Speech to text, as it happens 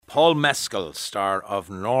Paul Mescal, star of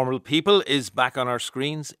Normal People, is back on our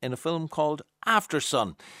screens in a film called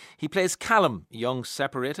Aftersun. He plays Callum, a young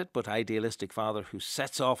separated but idealistic father who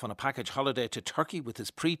sets off on a package holiday to Turkey with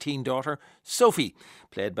his preteen daughter, Sophie,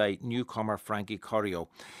 played by newcomer Frankie Corio.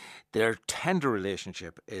 Their tender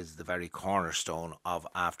relationship is the very cornerstone of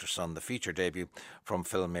Aftersun, the feature debut from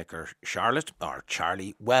filmmaker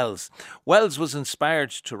Charlie Wells. Wells was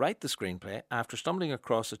inspired to write the screenplay after stumbling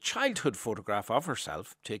across a childhood photograph of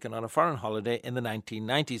herself taken on a foreign holiday in the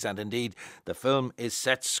 1990s, and indeed the film is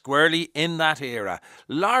set squarely in that era,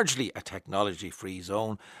 largely a technology-free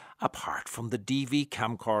zone, apart from the DV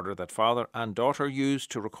camcorder that father and daughter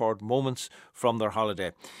used to record moments from their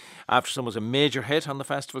holiday. Aftersun was a major hit on the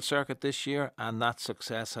festival circuit this year, and that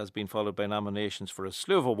success has been followed by nominations for a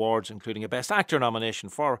slew of awards, including a Best Actor nomination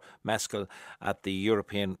for Mescal at the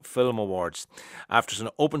European Film Awards.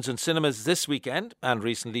 Aftersun opens in cinemas this weekend, and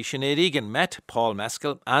recently Sinead Egan met Paul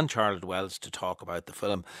Mescal and Charlotte Wells to talk about the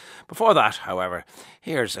film. Before that, however,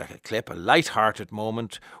 here's a clip, a light-hearted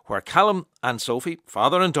moment where Callum and Sophie,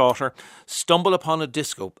 father and daughter, stumble upon a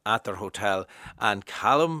disco at their hotel, and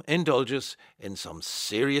Callum indulges in some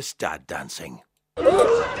serious dad dancing.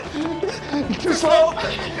 Too slow.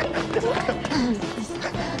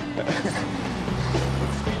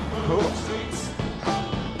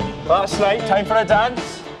 Last night, time for a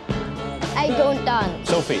dance? I don't dance.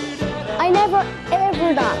 Sophie. I never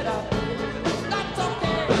ever dance.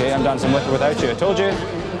 Okay, I'm dancing with or without you. I told you,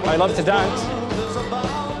 I love to dance.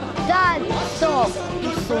 Dad, stop.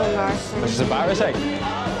 It's so embarrassing. Which is embarrassing.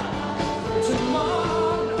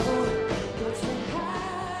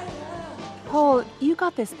 Paul, you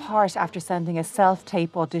got this part after sending a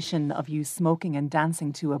self-tape audition of you smoking and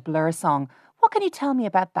dancing to a Blur song. What can you tell me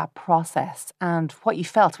about that process and what you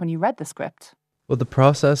felt when you read the script? Well, the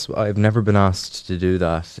process, I've never been asked to do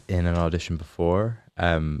that in an audition before.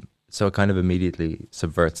 So it kind of immediately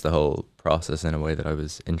subverts the whole process in a way that I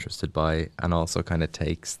was interested by, and also kind of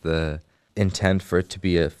takes the intent for it to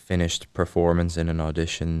be a finished performance in an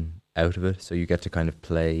audition out of it. So you get to kind of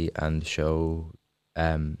play and show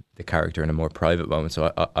the character in a more private moment.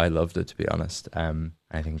 So I loved it, to be honest.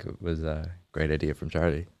 I think it was a great idea from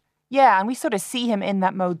Charlie. Yeah, and we sort of see him in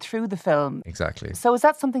that mode through the film. Exactly. So is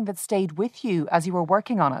that something that stayed with you as you were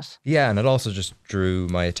working on it? Yeah, and it also just drew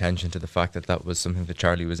my attention to the fact that that was something that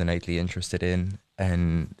Charlie was innately interested in,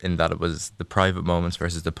 and in that it was the private moments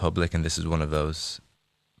versus the public, and this is one of those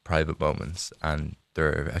private moments, and there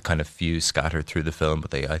are a kind of few scattered through the film,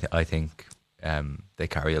 but I think they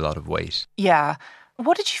carry a lot of weight. Yeah.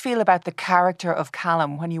 What did you feel about the character of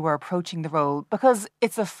Callum when you were approaching the role? Because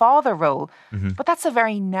it's a father role, but that's a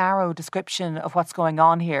very narrow description of what's going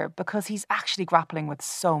on here, because he's actually grappling with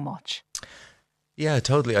so much. Yeah,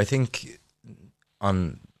 totally. I think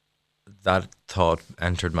that thought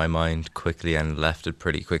entered my mind quickly and left it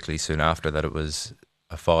pretty quickly soon after, that it was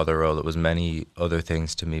a father role. It was many other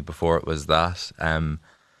things to me before it was that.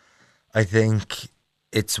 I think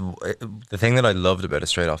it's the thing that I loved about it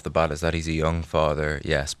straight off the bat is that he's a young father,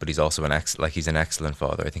 yes, but he's also he's an excellent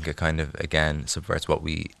father. I think it kind of, again, subverts what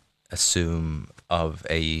we assume of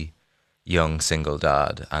a young single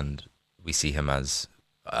dad, and we see him as,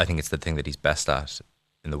 I think it's the thing that he's best at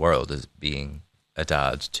in the world, is being a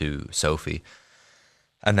dad to Sophie.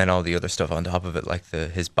 And then all the other stuff on top of it, like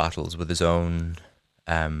his battles with his own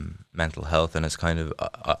mental health, and his kind of,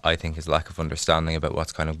 I think his lack of understanding about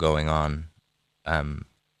what's kind of going on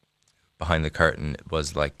behind the curtain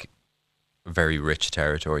was like very rich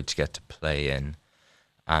territory to get to play in,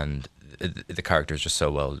 and the character is just so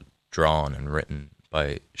well drawn and written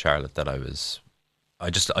by Charlotte that I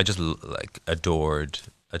just like adored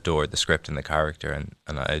the script and the character,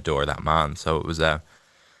 and I adore that man. So it was I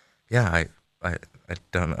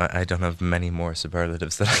don't have many more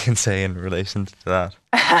superlatives that I can say in relation to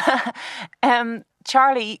that.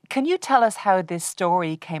 Charlie, can you tell us how this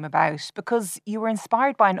story came about? Because you were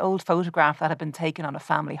inspired by an old photograph that had been taken on a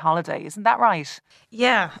family holiday, isn't that right?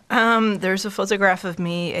 Yeah, there's a photograph of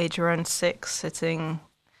me, age around 6, sitting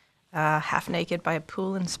half naked by a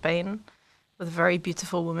pool in Spain with a very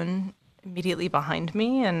beautiful woman immediately behind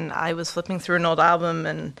me, and I was flipping through an old album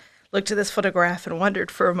and looked at this photograph and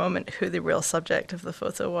wondered for a moment who the real subject of the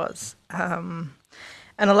photo was. And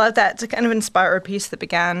allowed that to kind of inspire a piece that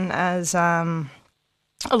began as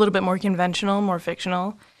a little bit more conventional, more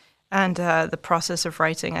fictional. And the process of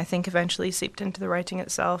writing, I think, eventually seeped into the writing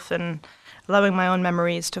itself, and allowing my own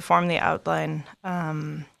memories to form the outline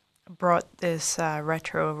brought this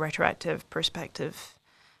retroactive perspective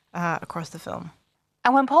across the film.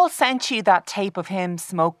 And when Paul sent you that tape of him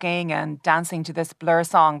smoking and dancing to this Blur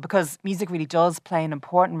song, because music really does play an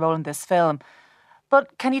important role in this film,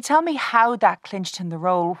 But can you tell me how that clinched him the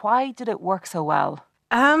role? Why did it work so well?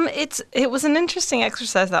 It was an interesting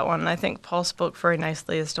exercise, that one. I think Paul spoke very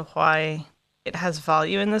nicely as to why it has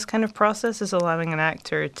value in this kind of process, is allowing an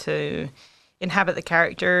actor to inhabit the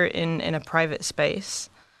character in a private space.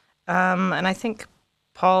 And I think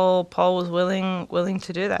Paul was willing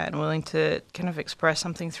to do that and willing to kind of express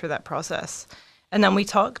something through that process. And then we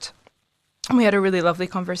talked. We had a really lovely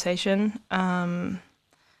conversation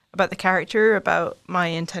about the character, about my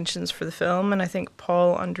intentions for the film, and I think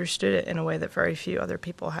Paul understood it in a way that very few other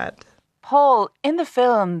people had. Paul, in the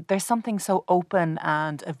film, there's something so open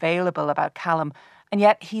and available about Callum, and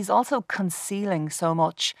yet he's also concealing so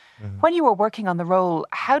much. When you were working on the role,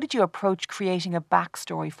 how did you approach creating a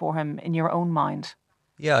backstory for him in your own mind?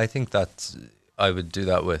 Yeah, I think that I would do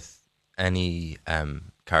that with any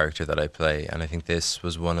character that I play, and I think this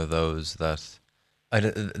was one of those that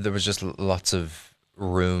there was just lots of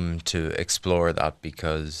room to explore that,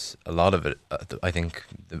 because a lot of it, I think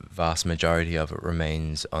the vast majority of it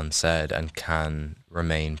remains unsaid and can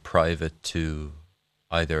remain private to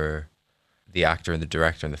either the actor and the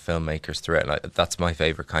director and the filmmakers throughout. And that's my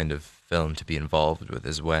favourite kind of film to be involved with,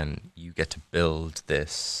 is when you get to build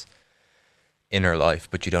this inner life,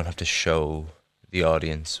 but you don't have to show the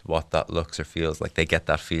audience what that looks or feels like. They get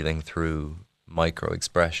that feeling through micro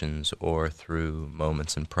expressions or through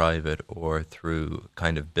moments in private or through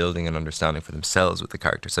kind of building an understanding for themselves with the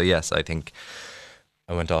character. So yes, I think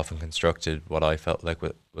I went off and constructed what I felt like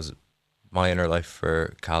was my inner life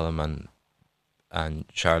for Callum, and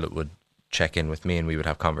Charlotte would check in with me and we would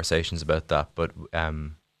have conversations about that. But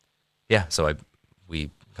so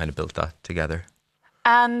we kind of built that together.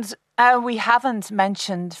 And we haven't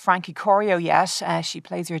mentioned Frankie Corio yet. She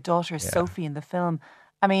plays your daughter, Sophie, in the film.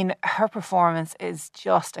 I mean, her performance is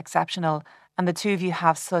just exceptional, and the two of you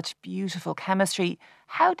have such beautiful chemistry.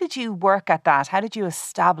 How did you work at that? How did you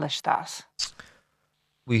establish that?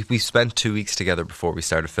 We spent 2 weeks together before we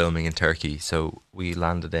started filming in Turkey. So we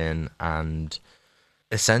landed in, and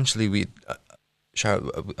essentially we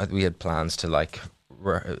had plans to like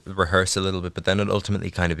rehearse a little bit, but then it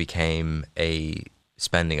ultimately kind of became a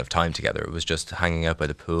spending of time together. It was just hanging out by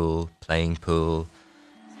the pool, playing pool.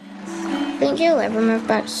 Think you'll ever move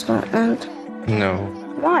back to Scotland? No.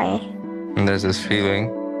 Why? And there's this feeling,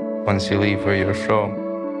 once you leave where you're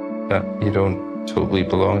from, that you don't totally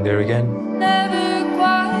belong there again. Never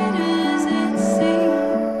quite as it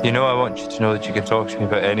seems. You know, I want you to know that you can talk to me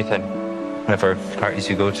about anything. Whatever parties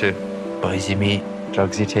you go to, boys you meet,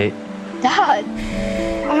 drugs you take. Dad!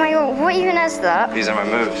 Oh my god, what even is that? These are my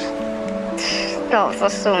moves. No,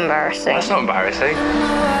 that's so embarrassing. That's not embarrassing.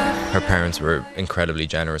 Her parents were incredibly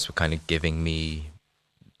generous with kind of giving me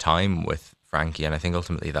time with Frankie, and I think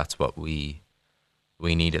ultimately that's what we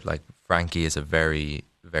needed. Like, Frankie is a very,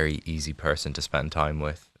 very easy person to spend time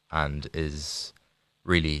with and is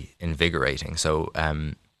really invigorating. So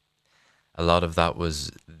a lot of that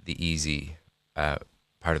was the easy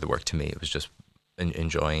part of the work to me. It was just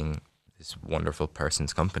enjoying this wonderful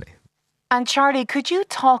person's company. And Charlie, could you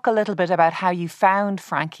talk a little bit about how you found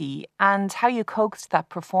Frankie and how you coaxed that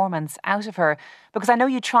performance out of her? Because I know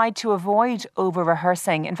you tried to avoid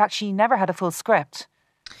over-rehearsing. In fact, she never had a full script.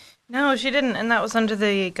 No, she didn't, and that was under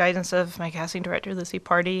the guidance of my casting director, Lucy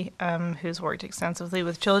Party, who's worked extensively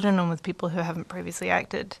with children and with people who haven't previously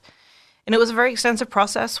acted. And it was a very extensive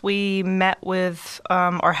process. We met with,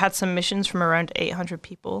 or had submissions from around 800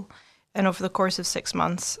 people, and over the course of 6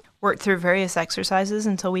 months, worked through various exercises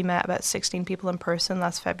until we met about 16 people in person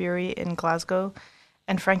last February in Glasgow.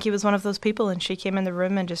 And Frankie was one of those people, and she came in the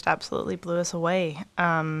room and just absolutely blew us away.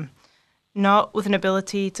 Not with an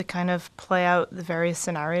ability to kind of play out the various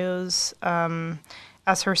scenarios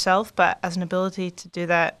as herself, but as an ability to do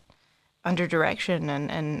that under direction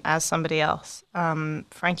and as somebody else.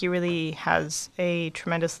 Frankie really has a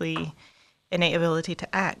tremendously innate ability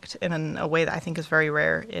to act in a way that I think is very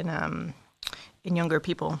rare in younger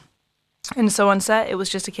people. And so on set, it was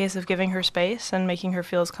just a case of giving her space and making her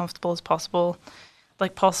feel as comfortable as possible.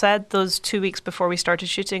 Like Paul said, those 2 weeks before we started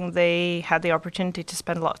shooting, they had the opportunity to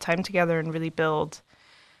spend a lot of time together and really build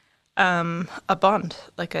a bond,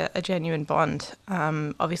 like a genuine bond.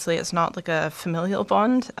 Obviously, it's not like a familial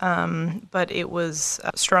bond, but it was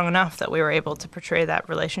strong enough that we were able to portray that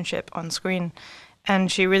relationship on screen.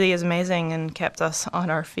 And she really is amazing and kept us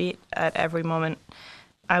on our feet at every moment.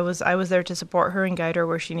 I was there to support her and guide her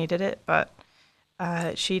where she needed it, but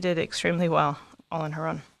she did extremely well all on her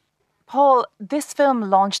own. Paul, this film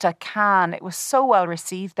launched at Cannes. It was so well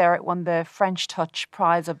received there. It won the French Touch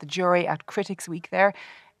Prize of the Jury at Critics Week there.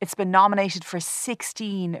 It's been nominated for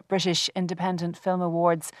 16 British Independent Film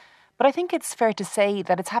Awards. but I think it's fair to say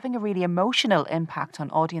that it's having a really emotional impact on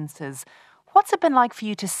audiences. What's it been like for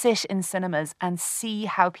you to sit in cinemas and see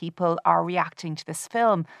how people are reacting to this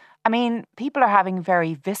film? I mean, people are having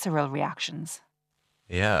very visceral reactions.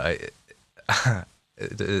 Yeah, I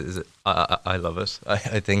love it.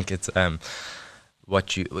 I think it's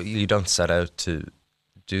what you don't set out to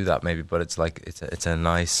do that maybe, but it's like it's a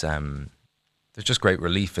nice there's just great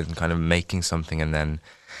relief in kind of making something and then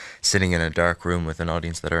sitting in a dark room with an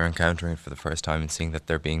audience that are encountering it for the first time and seeing that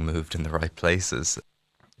they're being moved in the right places.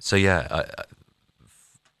 So yeah,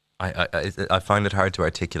 I find it hard to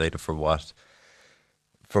articulate it for what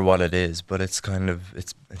it is, but it's kind of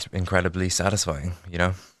it's incredibly satisfying, you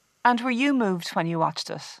know. And were you moved when you watched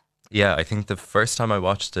it? Yeah, I think the first time I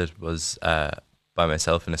watched it was by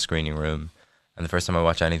myself in a screening room. And the first time I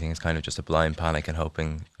watch anything is kind of just a blind panic and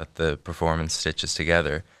hoping that the performance stitches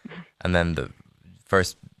together. And then the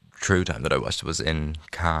first true time that I watched it was in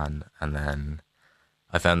Cannes. And then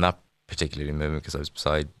I found that particularly moving because I was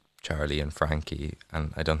beside Charlie and Frankie.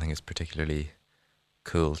 And I don't think it's particularly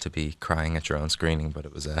cool to be crying at your own screening, but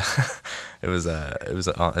it was it was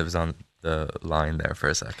on the line there for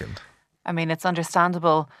a second. I mean, it's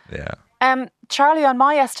understandable. Yeah. Charlie, on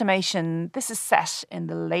my estimation, this is set in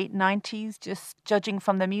the late 90s, just judging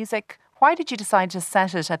from the music. Why did you decide to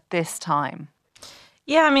set it at this time?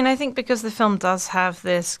 Yeah, I mean, I think because the film does have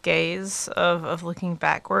this gaze of looking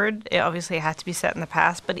backward, it obviously had to be set in the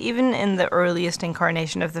past. But even in the earliest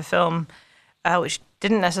incarnation of the film, which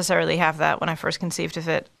didn't necessarily have that when I first conceived of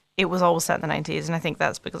it, it was always set in the 90s. And I think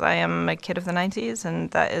that's because I am a kid of the 90s.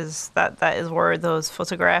 And that is where those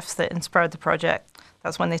photographs that inspired the project,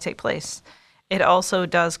 that's when they take place. It also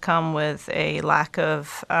does come with a lack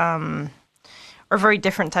of, or very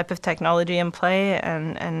different type of technology in play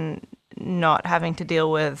and not having to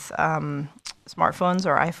deal with smartphones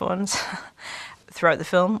or iPhones throughout the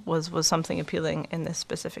film was something appealing in this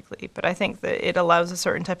specifically. But I think that it allows a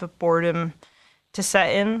certain type of boredom to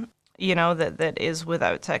set in, you know, that is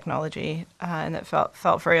without technology, and it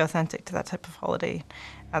felt very authentic to that type of holiday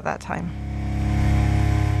at that time.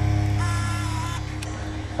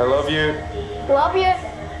 I love you. Love you.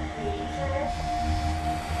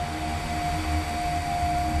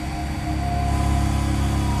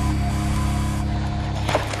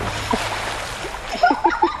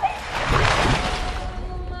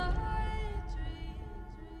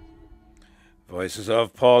 Voices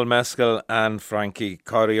of Paul Mescal and Frankie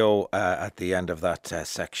Corio at the end of that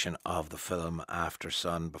section of the film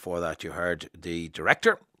Aftersun. Before that, you heard the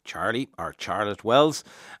director, Charlotte Wells,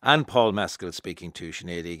 and Paul Mescal speaking to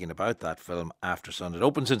Sinead Egan about that film Aftersun. It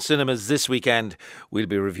opens in cinemas this weekend. We'll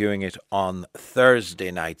be reviewing it on Thursday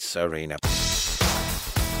night, Sarina.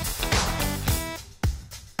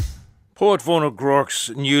 Poet Vona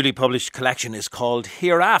Groarke's newly published collection is called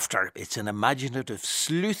Hereafter. It's an imaginative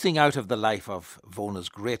sleuthing out of the life of Vona's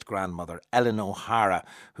great-grandmother, Ellen O'Hara,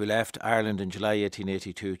 who left Ireland in July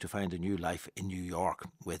 1882 to find a new life in New York.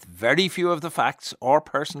 With very few of the facts or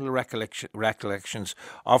personal recollections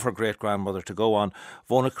of her great-grandmother to go on,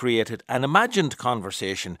 Vona created an imagined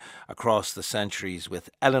conversation across the centuries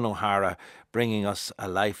with Ellen O'Hara, bringing us a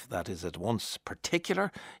life that is at once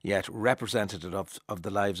particular yet representative of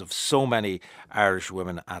the lives of so many Irish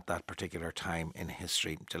women at that particular time in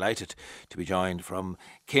history. Delighted to be joined from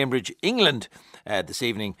Cambridge, England this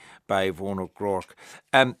evening by Vona Groarke.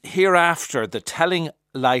 Hereafter, the telling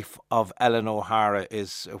life of Ellen O'Hara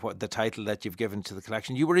is what the title that you've given to the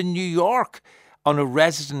collection. You were in New York on a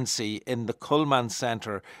residency in the Cullman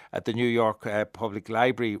Centre at the New York Public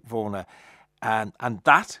Library, Vona. And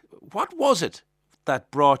that, what was it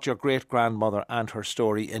that brought your great-grandmother and her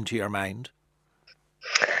story into your mind?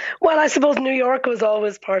 Well, I suppose New York was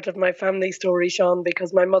always part of my family story, Sean,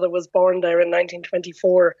 because my mother was born there in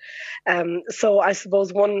 1924. So I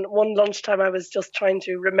suppose one lunchtime I was just trying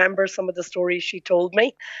to remember some of the stories she told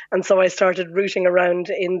me. And so I started rooting around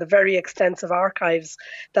in the very extensive archives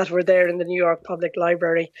that were there in the New York Public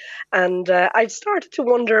Library. And I started to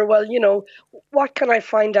wonder, well, you know, what can I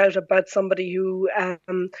find out about somebody who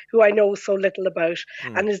I know so little about?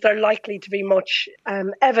 And is there likely to be much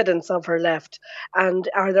evidence of her left? And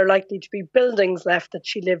are there likely to be buildings left that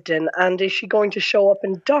she lived in? And is she going to show up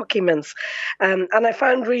in documents? And I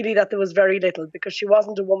found really that there was very little, because she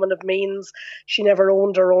wasn't a woman of means. She never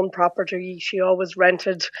owned her own property. She always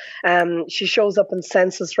rented. She shows up in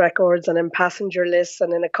census records and in passenger lists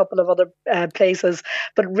and in a couple of other places.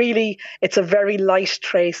 But really, it's a very light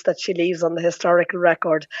trace that she leaves on the historical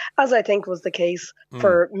record, as I think was the case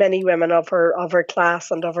for many women of her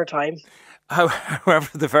class and of her time. However,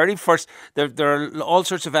 the very first, there are all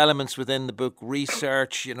sorts of elements within the book,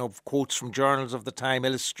 research, quotes from journals of the time,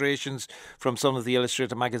 illustrations from some of the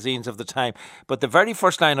illustrated magazines of the time. But the very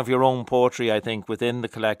first line of your own poetry, I think, within the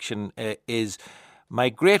collection is, "My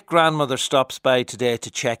great-grandmother stops by today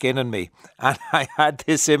to check in on me." And I had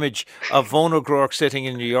this image of Von O'Rourke sitting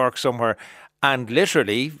in New York somewhere, and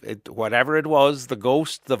literally, whatever it was, the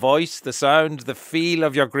ghost, the voice, the sound, the feel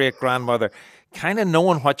of your great-grandmother, kind of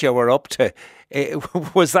knowing what you were up to.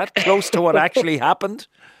 Was that close to what actually happened?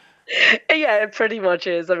 Yeah, it pretty much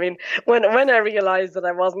is. I mean, when I realised that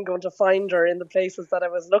I wasn't going to find her in the places that I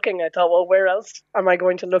was looking, I thought, well, where else am I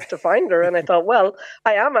going to look to find her? And I thought, well,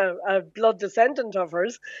 I am a blood descendant of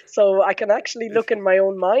hers, so I can actually look in my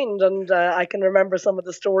own mind, and I can remember some of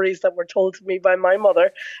the stories that were told to me by my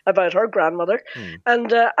mother about her grandmother.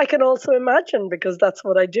 And I can also imagine, because that's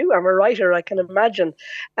what I do. I'm a writer, I can imagine.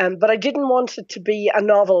 But I didn't want it to be a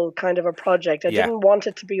novel kind of a project. I didn't want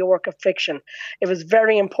it to be a work of fiction. It was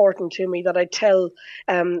very important to me that I tell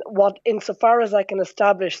what, insofar as I can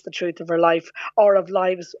establish the truth of her life or of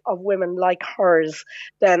lives of women like hers,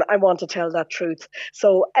 then I want to tell that truth.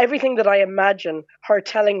 So everything that I imagine her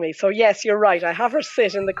telling me. So yes, you're right. I have her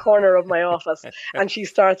sit in the corner of my office and she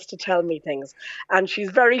starts to tell me things. And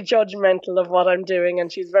she's very judgmental of what I'm doing,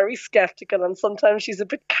 and she's very skeptical, and sometimes she's a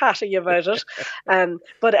bit catty about it.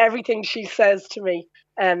 But everything she says to me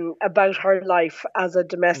about her life as a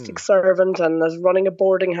domestic servant and as running a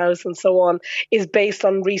boarding house and so on is based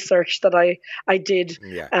on research that I did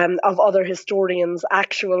of other historians'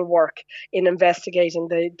 actual work in investigating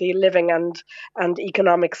the living and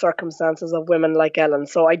economic circumstances of women like Ellen.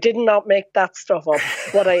 So I did not make that stuff up.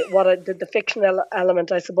 What I did, the fictional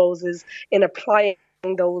element, I suppose, is in applying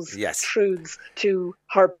those truths to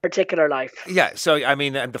her particular life. Yeah, so I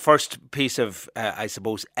mean, the first piece of, I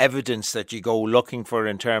suppose, evidence that you go looking for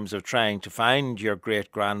in terms of trying to find your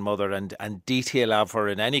great-grandmother and detail of her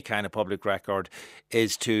in any kind of public record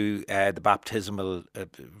is to the baptismal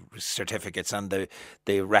certificates and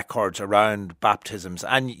the records around baptisms.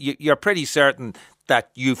 And you're pretty certain that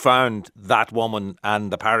you found that woman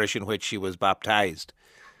and the parish in which she was baptised.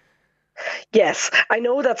 Yes, I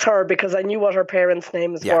know that's her because I knew what her parents'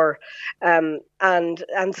 names were. And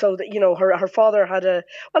so that, her father had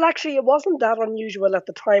actually it wasn't that unusual at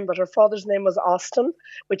the time, but her father's name was Austin,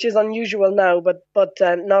 which is unusual now, but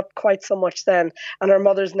not quite so much then. And her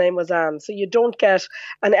mother's name was Anne. So you don't get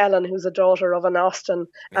an Ellen who's a daughter of an Austin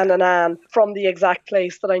and an Anne from the exact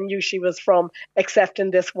place that I knew she was from, except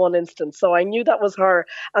in this one instance. So I knew that was her.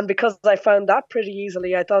 And because I found that pretty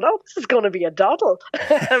easily, I thought, oh, this is going to be a doddle.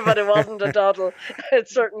 But it wasn't a doddle. It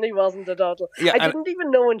certainly wasn't a doddle. Yeah, I didn't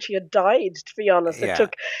even know when she had died, to be honest. It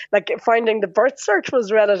took, finding the birth cert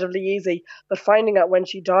was relatively easy, but finding out when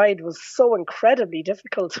she died was so incredibly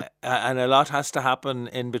difficult. And a lot has to happen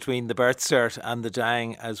in between the birth cert and the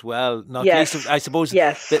dying as well. Not least, I suppose,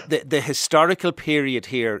 the historical period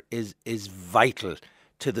here is vital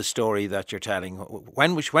to the story that you're telling.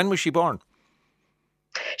 When was she born?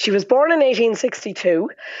 She was born in 1862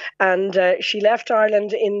 and she left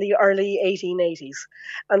Ireland in the early 1880s.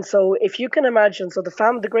 And so if you can imagine, so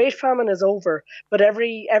the Great Famine is over, but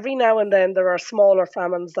every now and then there are smaller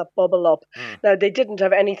famines that bubble up. Now, they didn't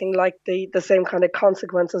have anything like the same kind of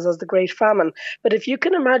consequences as the Great Famine. But if you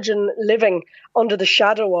can imagine living under the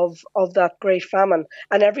shadow of that Great Famine,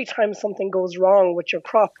 and every time something goes wrong with your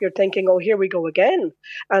crop, you're thinking, oh, here we go again.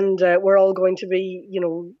 And we're all going to be,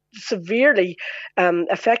 severely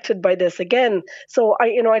affected by this again. So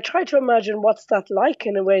I try to imagine what's that like,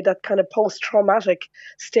 in a way, that kind of post-traumatic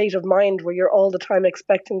state of mind where you're all the time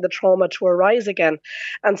expecting the trauma to arise again.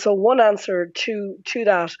 And so one answer to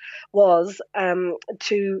that was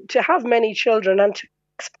to have many children and to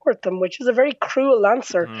export them, which is a very cruel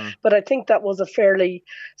answer, but I think that was a fairly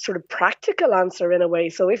sort of practical answer in a way.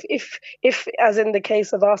 So if as in the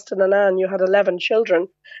case of Austin and Anne, you had 11 children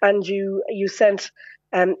and you sent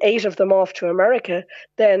 8 of them off to America,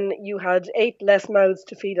 then you had 8 less mouths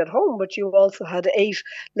to feed at home, but you also had 8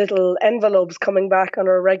 little envelopes coming back on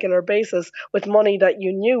a regular basis with money that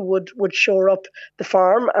you knew would shore up the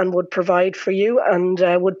farm and would provide for you and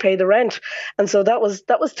would pay the rent. And so that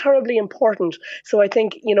was terribly important. So I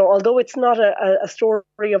think, although it's not a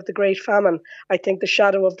story of the Great Famine, I think the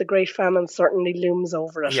shadow of the Great Famine certainly looms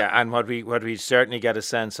over it. Yeah, and what we certainly get a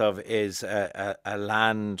sense of is a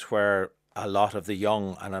land where a lot of the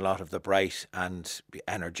young and a lot of the bright and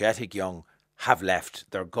energetic young have left.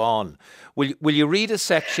 They're gone. Will you read a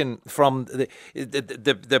section from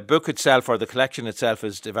the book itself, or the collection itself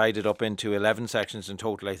is divided up into 11 sections in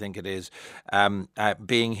total, I think it is.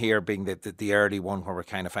 Being Here being the early one, where we're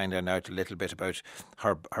kind of finding out a little bit about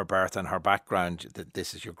her birth and her background, that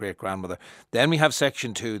this is your great-grandmother. Then we have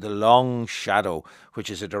section 2, The Long Shadow, which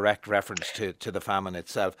is a direct reference to the famine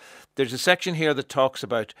itself. There's a section here that talks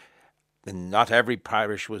about not every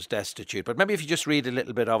parish was destitute, but maybe if you just read a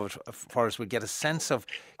little bit of it for us, we'll get a sense of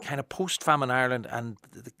kind of post-famine Ireland and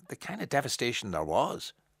the kind of devastation there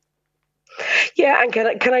was. Yeah, and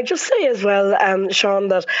can I just say as well, Sean,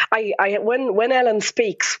 that I when Ellen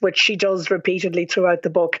speaks, which she does repeatedly throughout the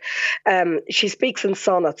book, she speaks in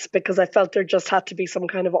sonnets, because I felt there just had to be some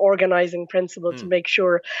kind of organising principle to make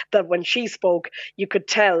sure that when she spoke, you could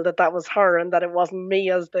tell that was her and that it wasn't me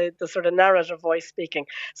as the sort of narrative voice speaking.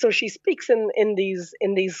 So she speaks in these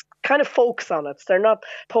kind of folk sonnets. They're not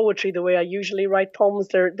poetry the way I usually write poems.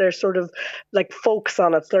 They're sort of like folk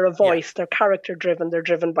sonnets. They're a voice. They're character driven. They're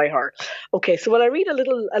driven by her. Okay, so will I read a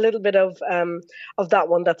little bit of that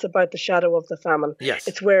one that's about the shadow of the famine? Yes.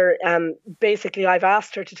 It's where basically I've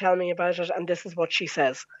asked her to tell me about it, and this is what she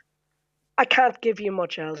says. I can't give you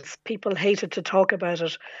much else. People hated to talk about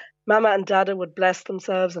it. Mama and Dada would bless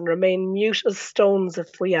themselves and remain mute as stones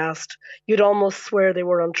if we asked. You'd almost swear they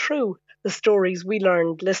were untrue, the stories we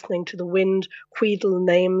learned listening to the wind wheedle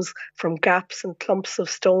names from gaps and clumps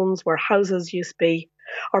of stones where houses used to be,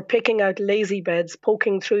 or picking out lazy beds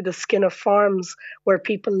poking through the skin of farms where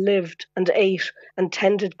people lived and ate and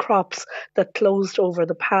tended crops that closed over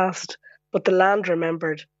the past, but the land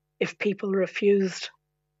remembered if people refused.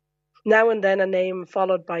 Now and then a name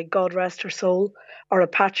followed by God rest her soul, or a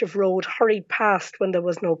patch of road hurried past when there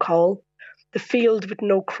was no call. The field with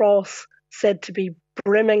no cross, said to be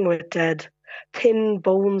brimming with dead, thin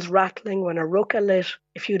bones rattling when a rucka lit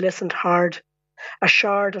if you listened hard. A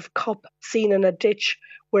shard of cup seen in a ditch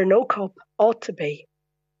where no cup ought to be.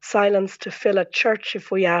 Silence to fill a church if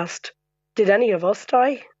we asked, did any of us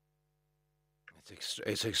die?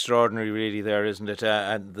 It's extraordinary, really, there, isn't it?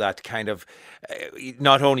 And that kind of,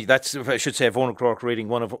 not only, that's, I should say, Eoin O'Rourke reading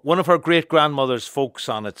one of her great-grandmother's folk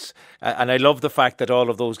sonnets. And I love the fact that all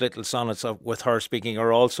of those little sonnets with her speaking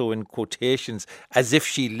are also in quotations, as if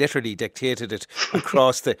she literally dictated it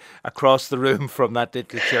across the room from that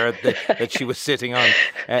little chair that she was sitting on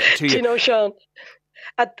to you. Do you know, Sean,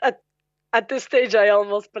 at this stage, I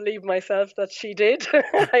almost believe myself that she did.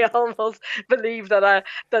 I almost believe that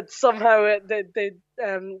somehow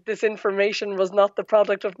this information was not the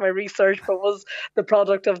product of my research, but was the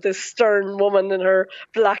product of this stern woman in her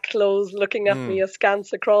black clothes looking at me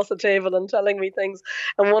askance across the table and telling me things.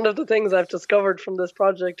 And one of the things I've discovered from this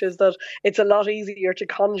project is that it's a lot easier to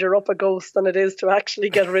conjure up a ghost than it is to actually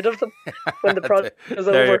get rid of them when the project is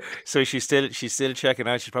over. So she's still checking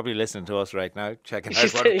out. She's probably listening to us right now, checking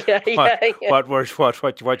out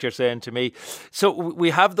what you're saying to me. So we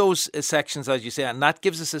have those sections, as you say, and that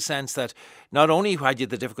gives us a sense that not only had you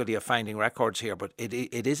the difficulty of finding records here, but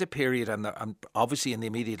it is a period, and obviously in the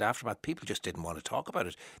immediate aftermath, people just didn't want to talk about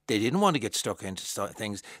it. They didn't want to get stuck into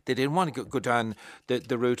things. They didn't want to go down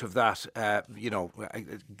the route of that,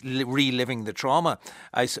 reliving the trauma,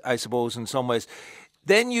 I suppose, in some ways.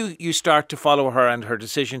 Then you start to follow her and her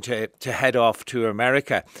decision to head off to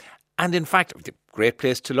America. And in fact, great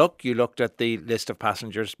place to look. You looked at the list of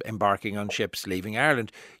passengers embarking on ships leaving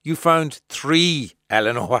Ireland. You found 3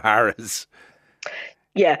 Ellen O'Haras.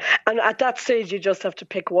 Yeah, and at that stage you just have to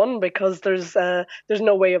pick one because there's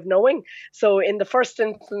no way of knowing. So in the first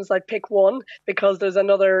instance, I pick one because there's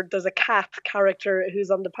a Kat character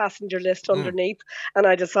who's on the passenger list underneath, and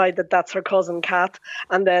I decide that that's her cousin Kat.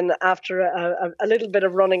 And then after a little bit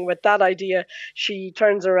of running with that idea, Ellen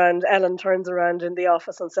turns around in the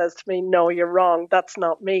office and says to me, "No, you're wrong. That's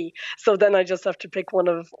not me." So then I just have to pick one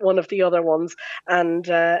of the other ones. And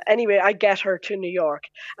anyway, I get her to New York,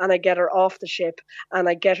 and I get her off the ship. And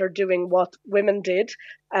I get her doing what women did.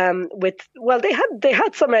 They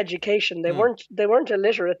had some education. They weren't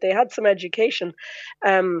illiterate. They had some education,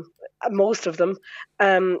 most of them,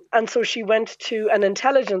 and so she went to an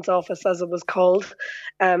intelligence office, as it was called,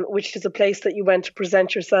 which is a place that you went to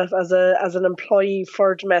present yourself as an employee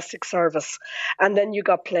for domestic service, and then you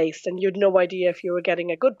got placed, and you had no idea if you were getting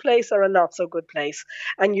a good place or a not so good place,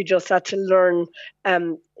 and you just had to learn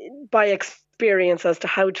by experience as to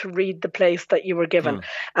how to read the place that you were given.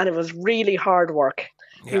 And it was really hard work.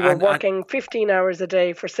 We were working 15 hours a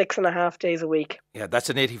day for 6.5 days a week. Yeah, that's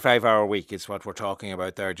an 85-hour week is what we're talking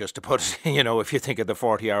about there, just to put, if you think of the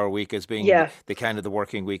 40-hour week as being the kind of the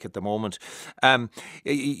working week at the moment. And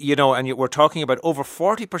we're talking about over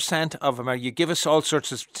 40% of America. You give us all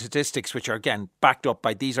sorts of statistics, which are, again, backed up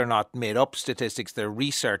by, these are not made up statistics, they're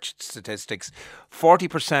researched statistics.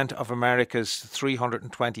 40% of America's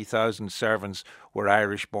 320,000 servants were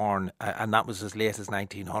Irish born, and that was as late as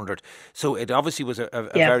 1900. So it obviously was a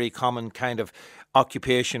very common kind of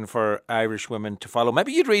occupation for Irish women to follow.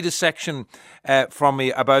 Maybe you'd read a section from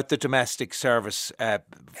me about the domestic service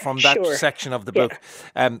from that section of the book,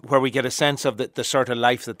 where we get a sense of the sort of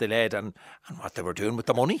life that they led and what they were doing with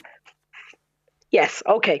the money. Yes,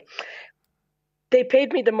 okay. They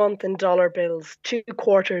paid me the month in dollar bills, 2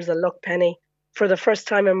 quarters a luck penny. For the first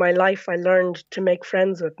time in my life, I learned to make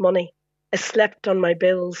friends with money. I slept on my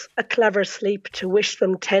bills, a clever sleep to wish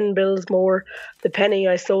them 10 bills more, the penny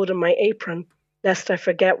I sewed in my apron, lest I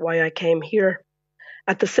forget why I came here.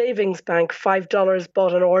 At the savings bank, $5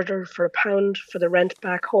 bought an order for £1 for the rent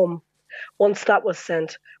back home. Once that was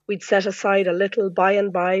sent, we'd set aside a little by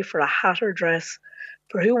and by for a hat or dress.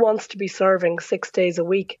 For who wants to be serving 6 days a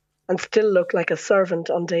week and still look like a servant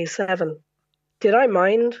on day 7? Did I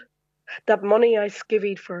mind? That money I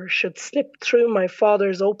skivvied for should slip through my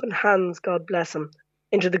father's open hands, God bless him,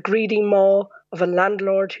 into the greedy maw of a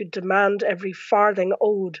landlord who'd demand every farthing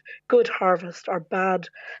owed, good harvest or bad,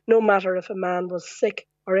 no matter if a man was sick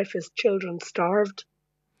or if his children starved.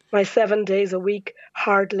 My 7 days a week,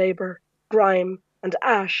 hard labour, grime and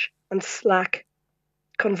ash and slack,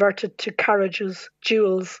 converted to carriages,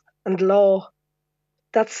 jewels and law.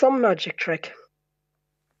 That's some magic trick.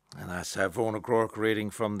 And that's Vona O'Rourke reading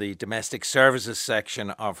from the domestic services section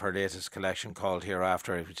of her latest collection called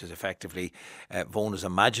Hereafter, which is effectively Vona's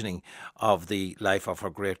imagining of the life of her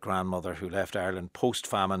great-grandmother who left Ireland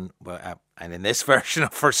post-famine, and in this version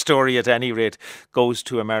of her story at any rate, goes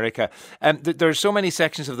to America. There's so many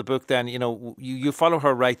sections of the book then, you follow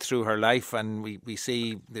her right through her life, and we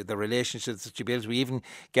see the relationships that she builds. We even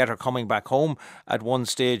get her coming back home at one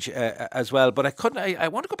stage as well. But I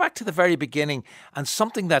want to go back to the very beginning, and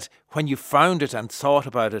something that when you found it and thought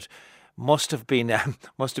about it must have been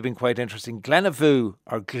quite interesting. Glenavu,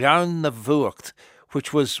 or Glenavuacht,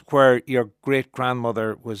 which was where your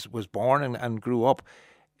great-grandmother was born and grew up.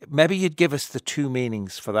 Maybe you'd give us the 2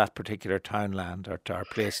 meanings for that particular townland or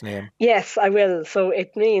place name. Yes, I will. So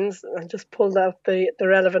it means, I just pulled out the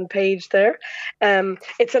relevant page there.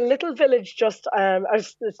 It's a little village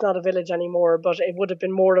it's not a village anymore, but it would have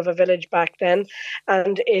been more of a village back then.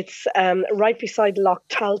 And it's right beside Loch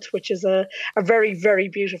Talt, which is a very, very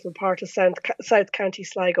beautiful part of South County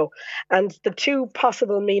Sligo. And the 2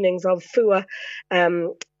 possible meanings of Fua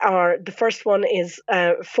are, the first one is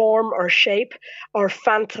form or shape, or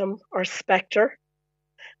phantom or spectre.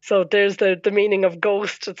 So there's the meaning of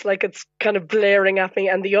ghost. It's like it's kind of blaring at me.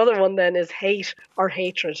 And the other one then is hate or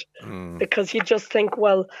hatred. Because you just think,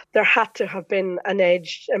 well, there had to have been an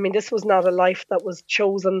edge. I mean, this was not a life that was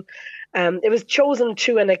chosen. It was chosen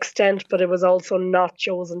to an extent, but it was also not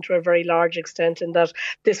chosen to a very large extent, in that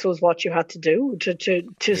this was what you had to do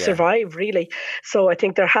to survive, really. So I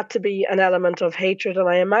think there had to be an element of hatred. And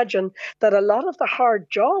I imagine that a lot of the hard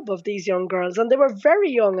job of these young girls, and they were very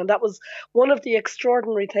young, and that was one of the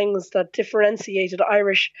extraordinary things that differentiated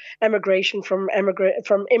Irish emigration from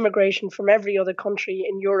immigration from every other country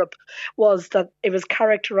in Europe, was that it was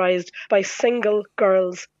characterized by single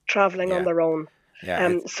girls traveling on their own.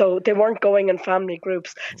 So they weren't going in family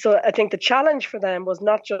groups. So I think the challenge for them was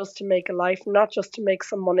not just to make a life, not just to make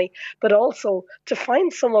some money, but also to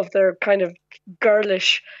find some of their kind of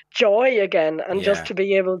girlish joy again, and just to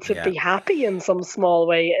be able to be happy in some small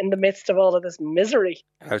way in the midst of all of this misery.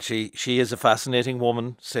 Well, she is a fascinating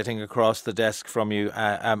woman sitting across the desk from you.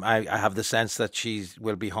 I have the sense that she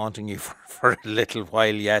will be haunting you for a little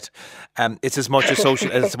while yet. It's as much a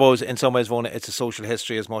social, I suppose, in some ways, Vona, it's a social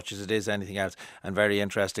history as much as it is anything else, and very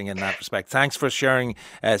interesting in that respect. Thanks for sharing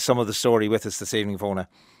some of the story with us this evening, Vona.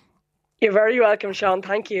 You're very welcome, Sean.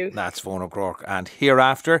 Thank you. That's Vona O'Rourke. And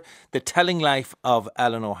Hereafter, The Telling Life of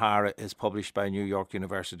Ellen O'Hara is published by New York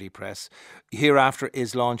University Press. Hereafter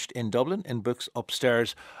is launched in Dublin in Books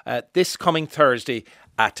Upstairs this coming Thursday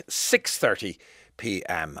at 6:30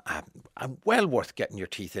 p.m. Well worth getting your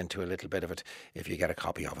teeth into a little bit of it if you get a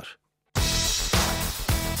copy of it.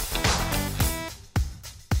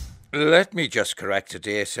 Let me just correct a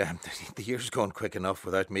date. The year's going quick enough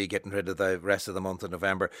without me getting rid of the rest of the month of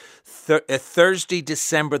November. Thursday,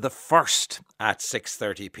 December the 1st at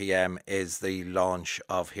 6:30 p.m. is the launch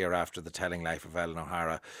of Hereafter, The Telling Life of Ellen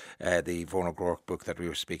O'Hara, the Vona O'Rourke book that we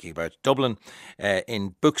were speaking about. Dublin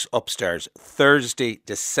in Books Upstairs, Thursday,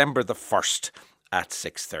 December the 1st at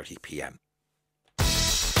 6:30 p.m.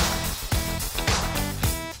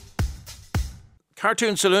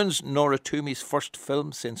 Cartoon Saloon's Nora Twomey's first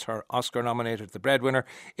film since her Oscar-nominated The Breadwinner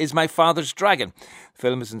is My Father's Dragon. The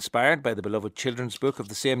film is inspired by the beloved children's book of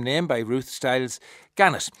the same name by Ruth Stiles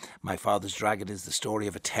Gannett. My Father's Dragon is the story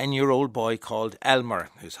of a 10-year-old boy called Elmer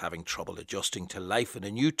who's having trouble adjusting to life in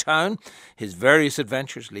a new town. His various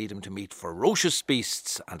adventures lead him to meet ferocious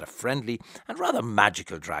beasts and a friendly and rather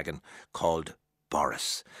magical dragon called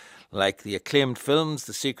Boris. Like the acclaimed films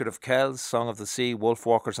The Secret of Kells, Song of the Sea,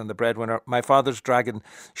 Wolfwalkers and The Breadwinner, My Father's Dragon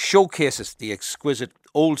showcases the exquisite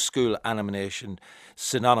old-school animation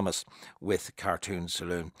synonymous with Cartoon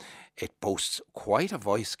Saloon. It boasts quite a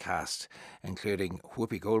voice cast, including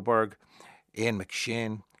Whoopi Goldberg, Ian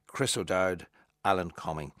McShane, Chris O'Dowd, Alan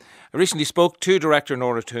Cumming. I recently spoke to director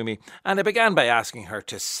Nora Twomey and I began by asking her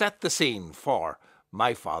to set the scene for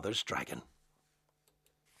My Father's Dragon.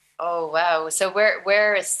 Oh, wow. So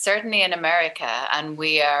we're certainly in America and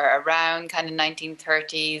we are around kind of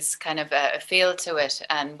 1930s, kind of a feel to it.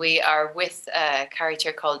 And we are with a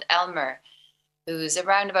character called Elmer, who's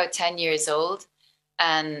around about 10 years old.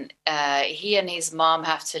 And he and his mom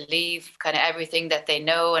have to leave kind of everything that they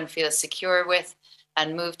know and feel secure with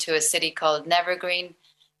and move to a city called Nevergreen.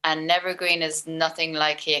 And Nevergreen is nothing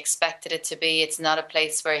like he expected it to be. It's not a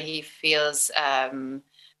place where he feels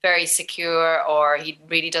very secure or he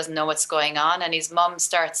really doesn't know what's going on. And his mom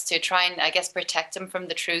starts to try and, I guess, protect him from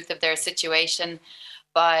the truth of their situation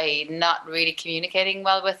by not really communicating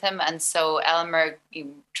well with him. And so Elmer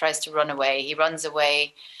tries to run away. He runs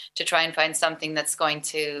away to try and find something that's going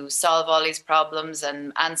to solve all his problems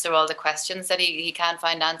and answer all the questions that he can't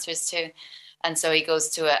find answers to. And so he goes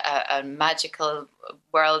to a magical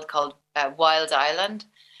world called Wild Island.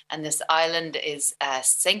 And this island is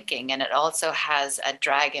sinking, and it also has a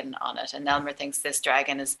dragon on it. And Elmer thinks this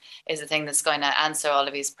dragon is the thing that's going to answer all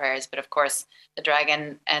of his prayers. But of course, the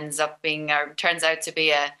dragon ends up being, or turns out to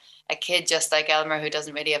be a kid just like Elmer who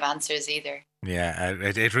doesn't really have answers either. Yeah,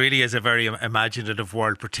 it really is a very imaginative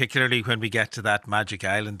world, particularly when we get to that magic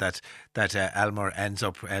island that Elmer ends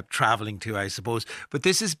up travelling to, I suppose. But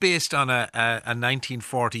this is based on a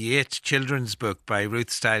 1948 children's book by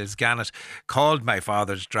Ruth Stiles Gannett called My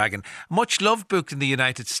Father's Dragon. Much loved book in the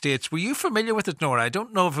United States. Were you familiar with it, Nora? I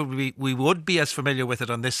don't know if we would be as familiar with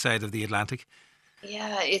it on this side of the Atlantic.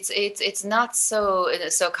 Yeah, it's not so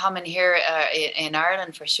common here in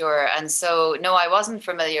Ireland for sure. And so, no, I wasn't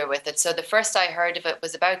familiar with it. So the first I heard of it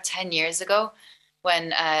was about 10 years ago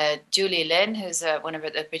when Julie Lynn, who's one of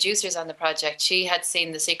the producers on the project, she had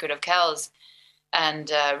seen The Secret of Kells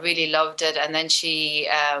and really loved it. And then she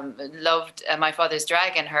loved My Father's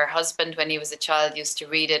Dragon. Her husband, when he was a child, used to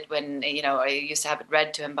read it when, I used to have it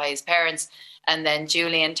read to him by his parents. And then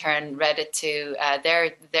Julie, in turn, read it to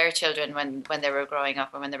their children when they were growing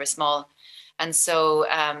up or when they were small. And so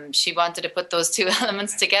she wanted to put those two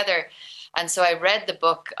elements together. And so I read the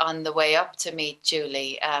book on the way up to meet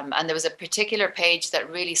Julie. And there was a particular page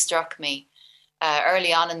that really struck me.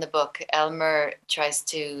 Early on in the book, Elmer tries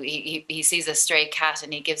to, he sees a stray cat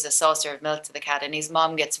and he gives a saucer of milk to the cat and his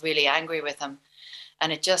mom gets really angry with him.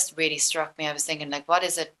 And it just really struck me. I was thinking, like, what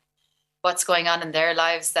is it? What's going on in their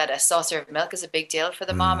lives that a saucer of milk is a big deal for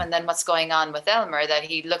the mom, and then what's going on with Elmer that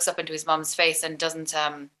he looks up into his mom's face and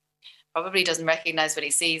probably doesn't recognize what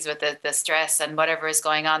he sees with the stress and whatever is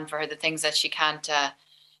going on for her, the things that she can't,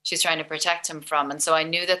 she's trying to protect him from. And so I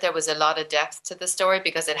knew that there was a lot of depth to the story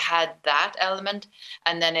because it had that element,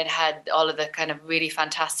 and then it had all of the kind of really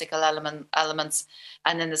fantastical elements,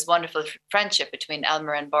 and then this wonderful friendship between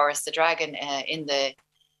Elmer and Boris the dragon in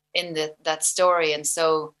that story. And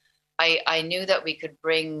so I knew that we could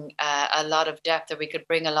bring a lot of depth, that we could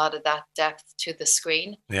bring a lot of that depth to the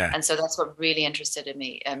screen. Yeah. And so that's what really interested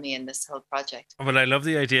me in this whole project. Well, I love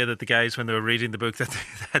the idea that the guys, when they were reading the book,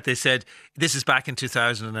 that they said, this is back in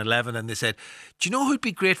 2011, and they said, do you know who'd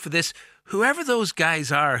be great for this? Whoever those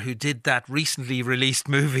guys are who did that recently released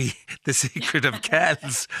movie, The Secret of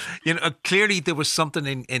Kells. Clearly there was something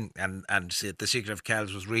in and The Secret of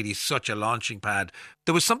Kells was really such a launching pad.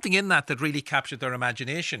 There was something in that really captured their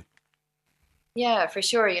imagination. Yeah, for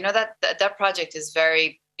sure. That project is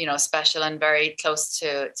very, special and very close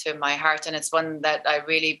to my heart. And it's one that I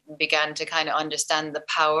really began to kind of understand the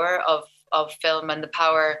power of film and the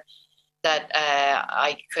power that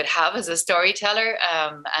I could have as a storyteller,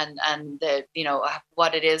 and the,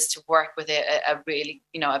 what it is to work with a really,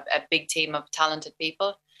 a big team of talented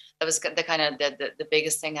people. That was the kind of the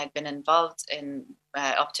biggest thing I'd been involved in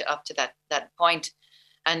up to that point.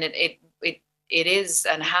 And it is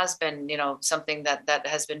and has been, something that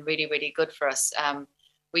has been really, really good for us.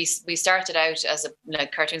 we started out as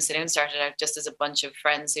Cartoon Saloon started out just as a bunch of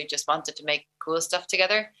friends who just wanted to make cool stuff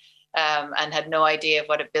together, and had no idea of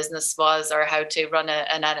what a business was or how to run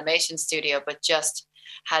an animation studio, but just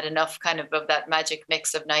had enough kind of that magic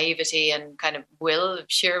mix of naivety and kind of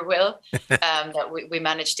sheer will, that we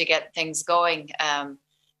managed to get things going.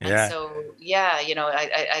 And so,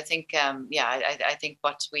 I think, I think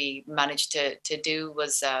what we managed to do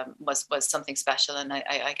was something special. And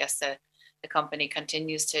I guess the company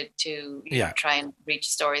continues to try and reach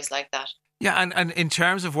stories like that. Yeah, and in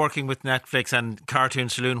terms of working with Netflix and Cartoon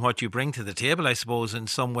Saloon, what you bring to the table, I suppose, in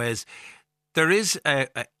some ways, there is,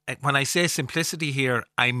 when I say simplicity here,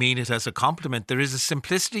 I mean it as a compliment. There is a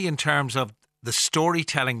simplicity in terms of the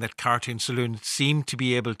storytelling that Cartoon Saloon seem to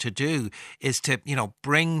be able to do, is to,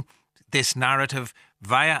 bring this narrative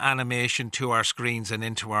via animation to our screens and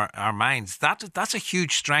into our minds. That's a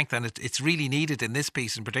huge strength, and it's really needed in this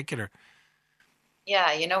piece in particular.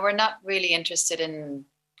 Yeah, we're not really interested in,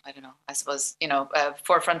 I don't know, I suppose,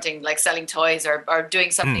 forefronting, like selling toys or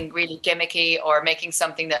doing something really gimmicky or making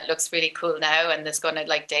something that looks really cool now and that's going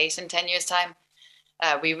to date in 10 years' time.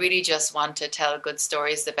 We really just want to tell good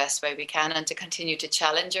stories the best way we can and to continue to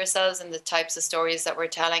challenge ourselves in the types of stories that we're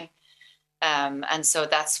telling. And so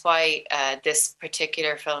that's why this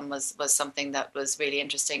particular film was something that was really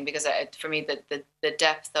interesting, because for me, the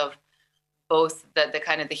depth of both the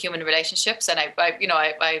kind of the human relationships, and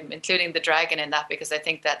I'm including the dragon in that because I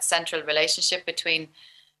think that central relationship between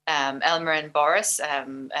Elmer and Boris,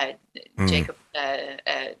 Jacob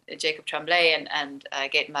Tremblay and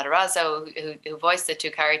Gaten Matarazzo, who voiced the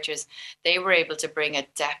two characters, they were able to bring a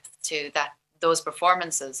depth to those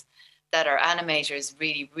performances that our animators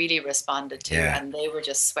really, really responded to, and they were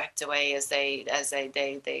just swept away as they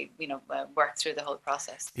worked through the whole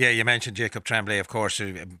process. Yeah, you mentioned Jacob Tremblay, of course,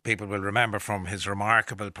 who people will remember from his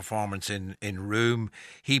remarkable performance in Room.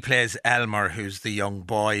 He plays Elmer, who's the young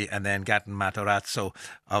boy, and then Gaten Matarazzo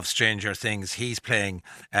of Stranger Things, he's playing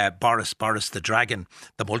Boris the dragon,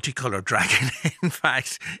 the multicoloured dragon. In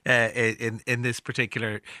fact, in this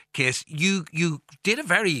particular case, you did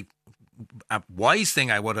a wise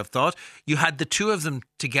thing, I would have thought. You had the two of them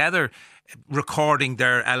together recording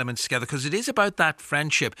their elements together, because it is about that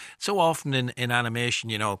friendship. So often in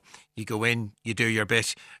animation, you go in, you do your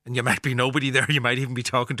bit, and you might be nobody there. You might even be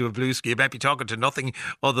talking to a blue screen. You might be talking to nothing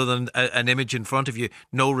other than an image in front of you.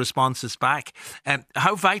 No responses back.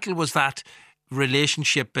 How vital was that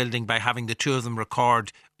relationship building by having the two of them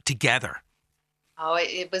record together? Oh,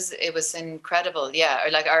 it was incredible. Yeah,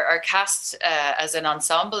 like our cast as an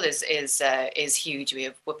ensemble is huge. We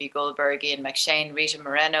have Whoopi Goldberg, Ian McShane, Rita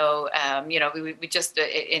Moreno. We just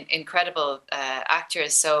incredible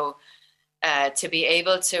actors. So to be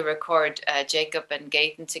able to record Jacob and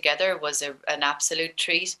Gaten together was an absolute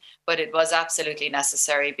treat. But it was absolutely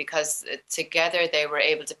necessary, because together they were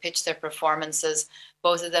able to pitch their performances.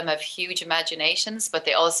 Both of them have huge imaginations, but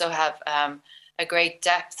they also have a great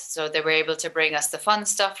depth. So they were able to bring us the fun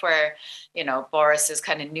stuff where, Boris is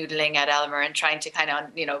kind of noodling at Elmer and trying to kind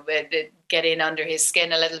of, get in under his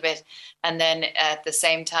skin a little bit. And then at the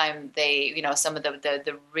same time, they, some of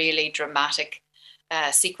the really dramatic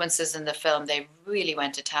sequences in the film, they really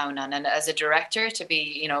went to town on. And as a director, to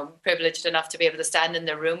be, privileged enough to be able to stand in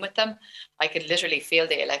the room with them, I could literally feel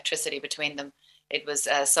the electricity between them. It was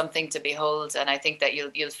something to behold, and I think that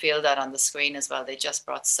you'll feel that on the screen as well. They just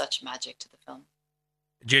brought such magic to the film.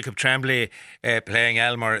 Jacob Tremblay playing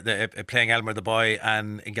Elmer the boy,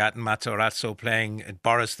 and Gaten Matarazzo playing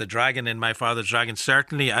Boris the dragon in My Father's Dragon.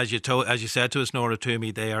 Certainly, as you said to us, Nora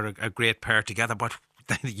Twomey, they are a great pair together. But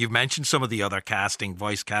you've mentioned some of the other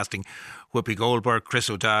voice casting: Whoopi Goldberg, Chris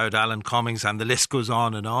O'Dowd, Alan Cummings, and the list goes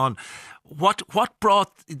on and on.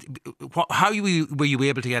 How were you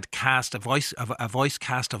able to get a voice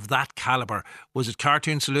cast of that caliber? Was it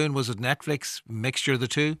Cartoon Saloon? Was it Netflix? Mixture of the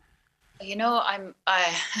two?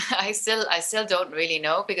 I still don't really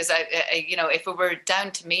know, because if it were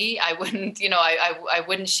down to me, I wouldn't, I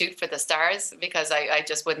wouldn't shoot for the stars, because I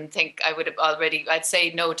just wouldn't think I would have I'd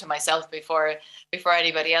say no to myself before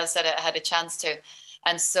anybody else had a chance to.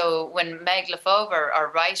 And so when Meg Lefauve,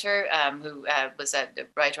 our writer, who was a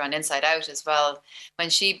writer on Inside Out as well, when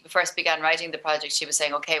she first began writing the project, she was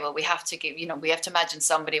saying, okay, well, we have to imagine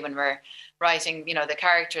somebody when we're writing, the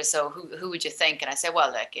characters. So who would you think? And I said,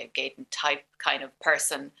 well, like a Gaten type kind of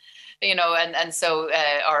person, and so,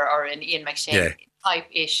 or an Ian McShane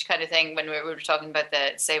type-ish kind of thing when we were talking about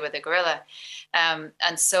with the gorilla. And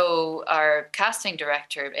so our casting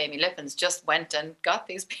director, Amy Lippens, just went and got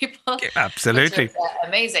these people. Absolutely. Which was,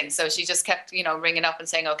 amazing. So she just kept, ringing up and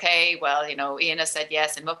saying, okay, well, Ian has said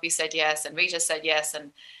yes, and Muppy said yes, and Rita said yes,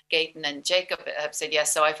 and Gaten and Jacob have said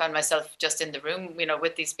yes. So I found myself just in the room,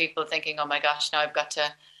 with these people thinking, oh my gosh, now I've got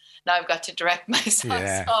to direct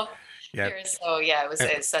myself. Here. So yeah, it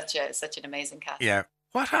was such an amazing cast. Yeah.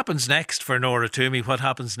 What happens next for Nora Twomey? What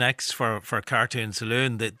happens next for Cartoon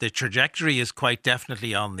Saloon? The trajectory is quite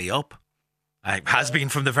definitely on the up. It has been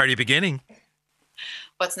from the very beginning.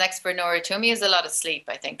 What's next for Nora Twomey is a lot of sleep,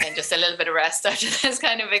 I think, and just a little bit of rest after this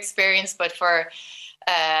kind of experience. But for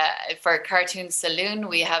Cartoon Saloon,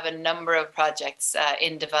 we have a number of projects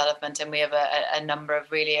in development, and we have a number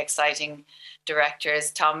of really exciting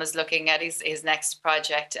directors. Tom is looking at his next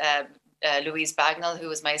project. Louise Bagnall, who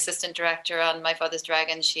was my assistant director on My Father's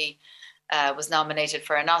Dragon, she was nominated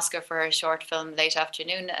for an Oscar for her short film Late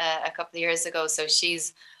Afternoon a couple of years ago. So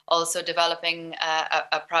she's also developing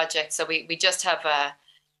a project. So we just have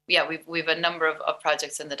we've a number of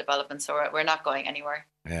projects in the development. So we're not going anywhere.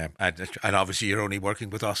 Yeah, and obviously you're only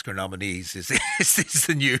working with Oscar nominees. Is this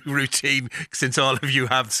the new routine, since all of you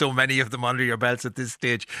have so many of them under your belts at this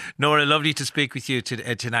stage? Nora, lovely to speak with you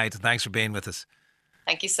tonight. Thanks for being with us.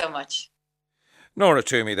 Thank you so much. Nora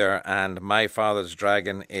Twomey there, and My Father's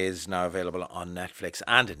Dragon is now available on Netflix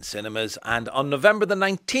and in cinemas. And on November the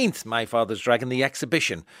 19th, My Father's Dragon, the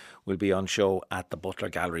exhibition, will be on show at the Butler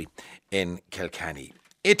Gallery in Kilkenny.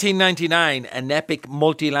 1899, an epic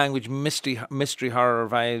multi-language mystery horror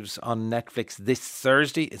arrives on Netflix this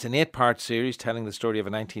Thursday. It's an 8-part series telling the story of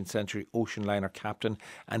a 19th century ocean liner captain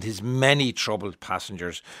and his many troubled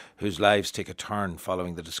passengers whose lives take a turn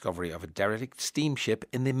following the discovery of a derelict steamship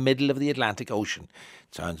in the middle of the Atlantic Ocean.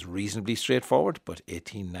 It sounds reasonably straightforward, but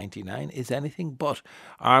 1899 is anything but.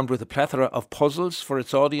 Armed with a plethora of puzzles for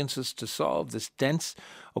its audiences to solve, this dense,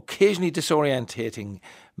 occasionally disorientating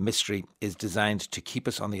mystery is designed to keep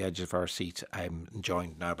us on the edge of our seat. I'm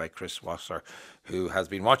joined now by Chris Wasser, who has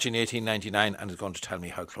been watching 1899 and is going to tell me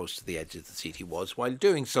how close to the edge of the seat he was while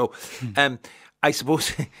doing so. I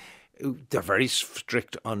suppose they're very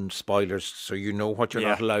strict on spoilers, so you know what you're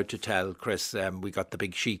not allowed to tell, Chris. We got the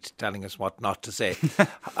big sheet telling us what not to say.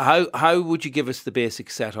 How would you give us the basic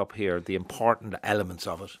setup here, the important elements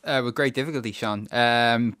of it? With great difficulty, Sean.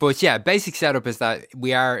 But yeah, basic setup is that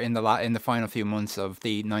we are in the final few months of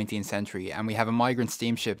the 19th century, and we have a migrant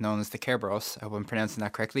steamship known as the Kerberos, I hope I'm pronouncing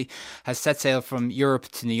that correctly, has set sail from Europe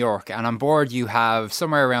to New York, and on board you have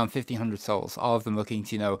somewhere around 1,500 souls, all of them looking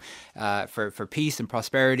to, for peace and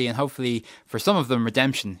prosperity, and hopefully for some of them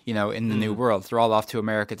redemption, in the new world. They're all off to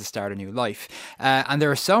America to start a new life. And there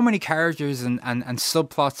are so many characters and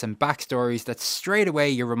subplots and backstories that straight away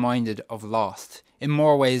you're reminded of Lost. In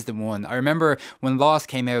more ways than one. I remember when Lost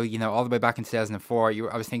came out, all the way back in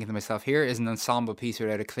 2004, I was thinking to myself, here is an ensemble piece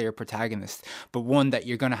without a clear protagonist, but one that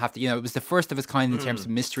you're going to have to, it was the first of its kind in terms of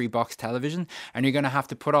mystery box television, and you're going to have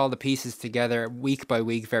to put all the pieces together week by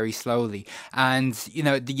week very slowly. And,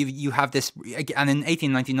 you have this, and in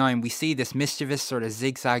 1899, we see this mischievous sort of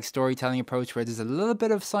zigzag storytelling approach where there's a little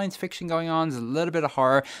bit of science fiction going on, there's a little bit of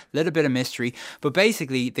horror, a little bit of mystery, but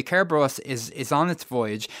basically the Kerberos is on its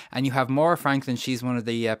voyage, and you have Maura Franklin. She's one of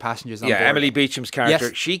the passengers on board. Emily Beecham's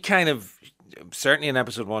character. She kind of, certainly in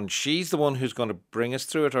episode 1, she's the one who's going to bring us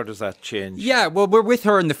through it, or does that change? Yeah, well, we're with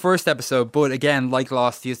her in the first episode, but again, like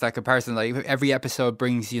Lost, use that comparison, like every episode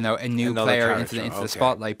brings, a new player into the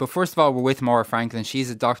spotlight. But first of all, we're with Maura Franklin. She's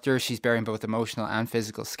a doctor. She's bearing both emotional and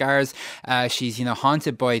physical scars. She's,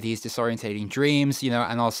 haunted by these disorientating dreams,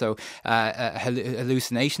 and also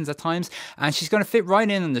hallucinations at times. And she's going to fit right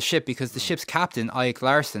in on the ship because the ship's captain, Ike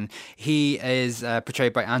Larson, he is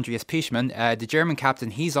portrayed by Andreas Piechmann. The German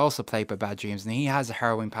captain, he's also played by Bad Dreams, and he has a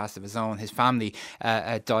harrowing past of his own. His family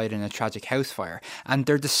died in a tragic house fire, and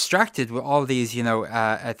they're distracted with all these,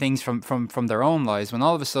 things from their own lives. When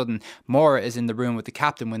all of a sudden, Maura is in the room with the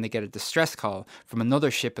captain when they get a distress call from another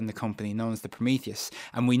ship in the company known as the Prometheus,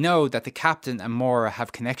 and we know that the captain and Maura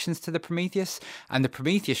have connections to the Prometheus, and the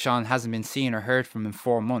Prometheus, Sean, hasn't been seen or heard from in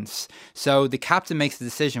 4 months. So the captain makes a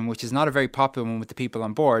decision, which is not a very popular one with the people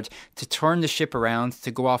on board, to turn the ship around, to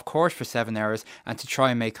go off course for 7 hours, and to try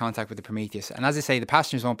and make contact with the Prometheus. And as I say, the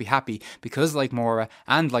passengers won't be happy because, like Maura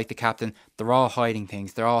and like the captain, they're all hiding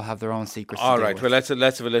things. They all have their own secrets. All right. Well, let's have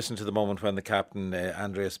a listen to the moment when the captain,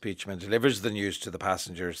 Andreas Piechmann, delivers the news to the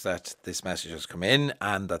passengers that this message has come in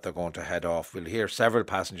and that they're going to head off. We'll hear several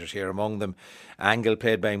passengers here, among them Angel,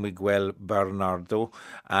 played by Miguel Bernardo,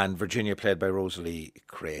 and Virginia, played by Rosalie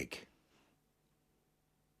Craig.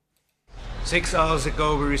 6 hours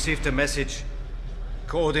ago, we received a message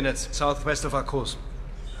Coordinates southwest of our course.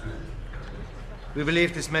 We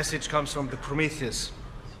believe this message comes from the Prometheus,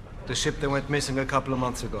 the ship that went missing a couple of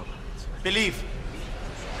months ago. Believe.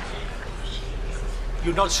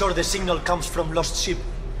 You're not sure the signal comes from lost ship?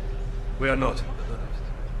 We are not.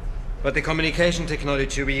 But the communication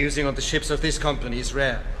technology we're using on the ships of this company is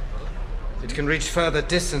rare. It can reach further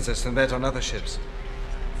distances than that on other ships.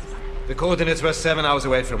 The coordinates were 7 hours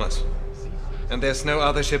away from us. And there's no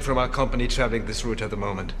other ship from our company traveling this route at the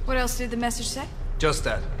moment. What else did the message say? Just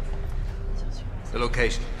that. The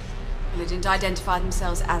location. They didn't identify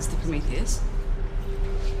themselves as the Prometheus.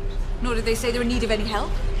 Nor did they say they were in need of any help.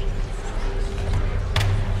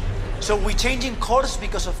 So we're changing course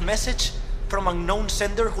because of message from unknown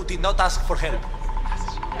sender who did not ask for help.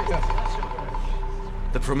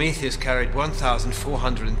 The Prometheus carried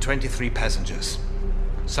 1,423 passengers.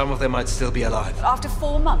 Some of them might still be alive. After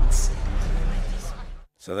 4 months?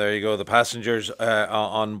 So there you go, the passengers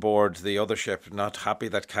on board the other ship, not happy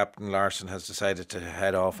that Captain Larson has decided to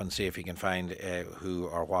head off and see if he can find who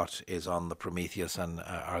or what is on the Prometheus, and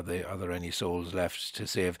are there any souls left to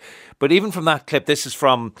save. But even from that clip, this is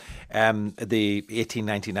from the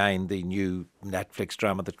 1899, the new Netflix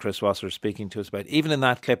drama that Chris Wasser is speaking to us about. Even in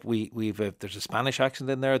that clip, we've there's a Spanish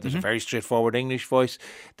accent in there, there's a very straightforward English voice,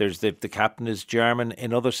 there's the captain is German.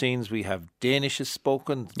 In other scenes we have Danish is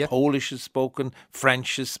spoken, Polish is spoken,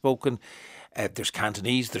 French is spoken, there's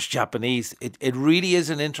Cantonese, there's Japanese. It really is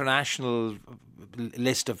an international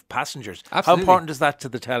list of passengers. Absolutely. How important is that to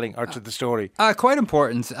the telling or to the story? Quite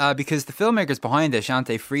important, because the filmmakers behind it,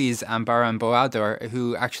 Shante Fries and Baran Boador,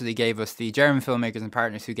 who actually gave us, the German filmmakers and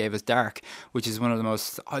partners who gave us Dark, which is one of the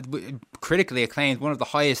most critically acclaimed, one of the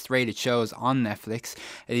highest rated shows on Netflix.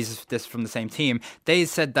 It is this from the same team. They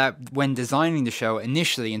said that when designing the show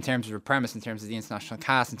initially, in terms of the premise, in terms of the international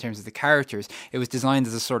cast, in terms of the characters, it was designed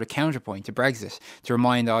as a sort of counterpoint to Brexit, to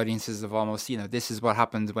remind audiences of almost, this is what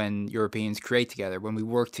happens when Europeans create together, when we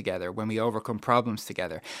work together, when we overcome problems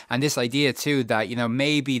together. And this idea too that,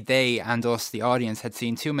 maybe they and us, the audience, had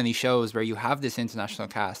seen too many shows where you have this international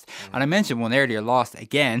cast. And I mentioned one earlier, Lost,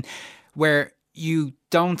 again, where you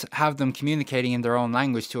don't have them communicating in their own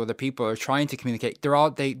language to other people or trying to communicate.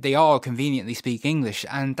 They all conveniently speak English,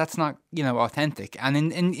 and that's not authentic. And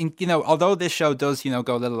in although this show does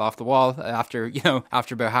go a little off the wall after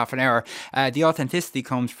about half an hour, the authenticity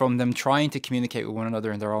comes from them trying to communicate with one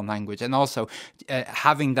another in their own language, and also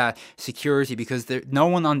having that security, because no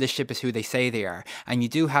one on this ship is who they say they are. And you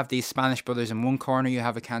do have these Spanish brothers in one corner, you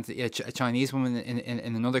have a Chinese woman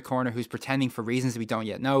in another corner who's pretending, for reasons we don't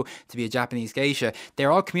yet know, to be a Japanese geisha. They're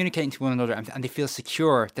all communicating to one another, and they feel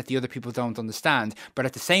secure that the other people don't understand, but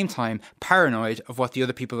at the same time paranoid of what the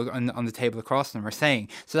other people on the table across them are saying.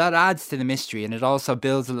 So that adds to the mystery, and it also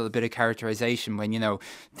builds a little bit of characterization when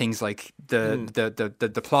things like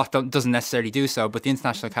the plot doesn't necessarily do so, but the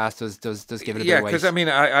international cast does give it a bit of weight. Yeah,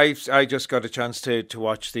 because I just got a chance to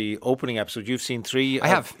watch the opening episode. You've seen three. I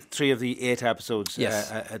have 3 of the 8 episodes.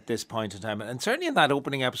 Yes. At this point in time, and certainly in that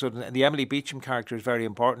opening episode, the Emily Beecham character is very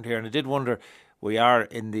important here. And I did wonder, we are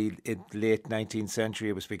in the late 19th century.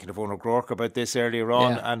 I was speaking to Ona O'Rourke about this earlier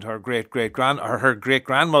on, and her great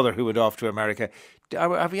grandmother who went off to America.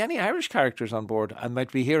 Have we any Irish characters on board? And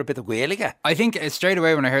might we hear a bit of Gaeilge? I think straight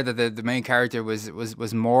away when I heard that the main character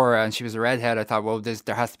was Maura and she was a redhead, I thought, well,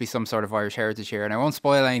 there has to be some sort of Irish heritage here. And I won't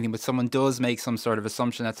spoil anything, but someone does make some sort of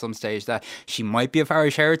assumption at some stage that she might be of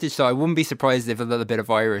Irish heritage. So I wouldn't be surprised if a little bit of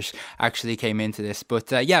Irish actually came into this.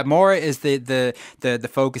 But Maura is the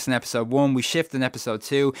focus in episode 1. We shift in episode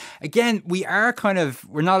 2. Again,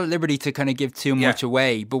 we're not at liberty to kind of give too much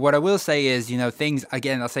away. But what I will say is,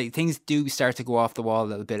 things do start to go off the wall a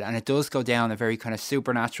little bit, and it does go down a very kind of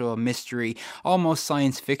supernatural mystery, almost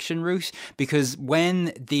science fiction route, because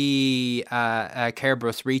when the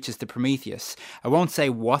Kerberos reaches the Prometheus, I won't say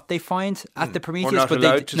what they find at the Prometheus,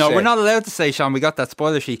 we're not allowed to say, Sean, we got that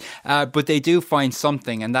spoiler sheet, but they do find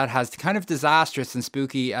something, and that has kind of disastrous and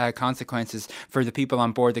spooky consequences for the people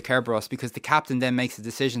on board the Kerberos, because the captain then makes a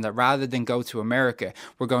decision that rather than go to America,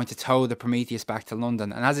 we're going to tow the Prometheus back to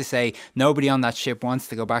London. And as I say, nobody on that ship wants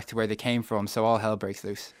to go back to where they came from, so all hell breaks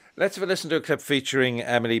loose. Let's have a listen to a clip featuring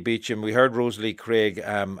Emily Beecham. We heard Rosalie Craig,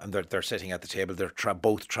 and they're sitting at the table. They're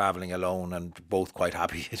both travelling alone and both quite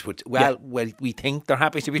happy. Well, we think they're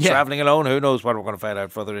happy to be travelling alone. Who knows what we're going to find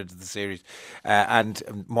out further into the series.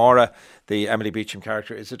 And Maura, the Emily Beecham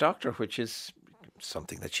character, is a doctor, which is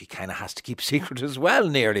something that she kind of has to keep secret as well,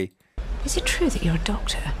 nearly. Is it true that you're a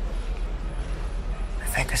doctor? My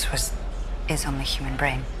focus is on the human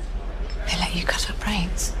brain. They let you cut up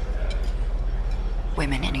brains?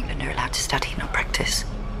 Women in England are allowed to study, not practice.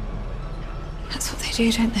 That's what they do,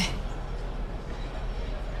 don't they?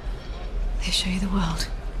 They show you the world.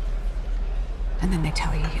 And then they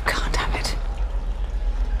tell you you can't have it.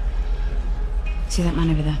 See that man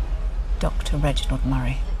over there? Dr. Reginald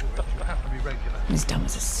Murray. He's dumb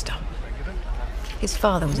as a stump. His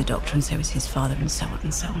father was a doctor, and so was his father, and so on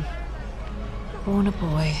and so on. Born a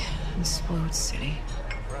boy and spoiled silly.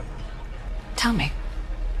 Tell me,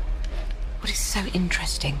 what is so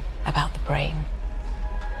interesting about the brain?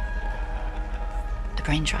 The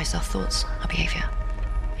brain drives our thoughts, our behaviour.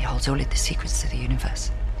 It holds all of the secrets of the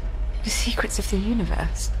universe. The secrets of the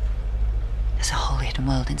universe? There's a whole hidden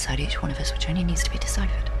world inside each one of us which only needs to be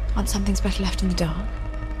deciphered. Aren't some things better left in the dark?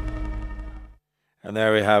 And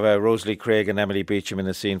there we have Rosalie Craig and Emily Beecham in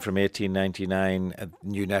a scene from 1899, a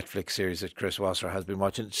new Netflix series that Chris Wasser has been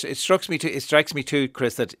watching. It strikes me too,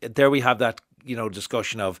 Chris, that there we have that,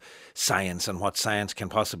 discussion of science and what science can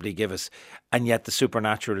possibly give us. And yet the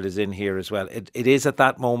supernatural is in here as well. It is at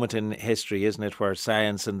that moment in history, isn't it, where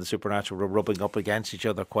science and the supernatural are rubbing up against each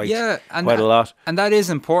other quite a lot. And that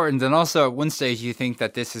is important. And also at one stage you think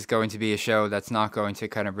that this is going to be a show that's not going to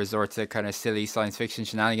kind of resort to kind of silly science fiction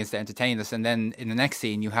shenanigans to entertain us. And then in the next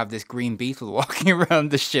scene you have this green beetle walking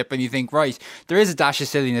around the ship and you think, right, there is a dash of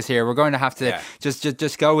silliness here. We're going to have to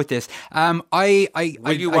just go with this.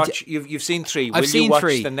 You've seen 3. I've seen watch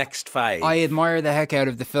 3. The next 5? I admire the heck out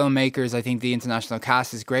of the filmmakers. I think the international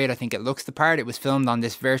cast is great. I think it looks the part. It was filmed on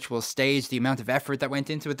this virtual stage. The amount of effort that went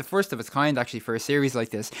into it, the first of its kind actually for a series like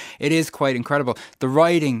this, it is quite incredible. The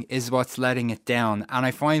writing is what's letting it down. And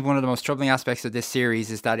I find one of the most troubling aspects of this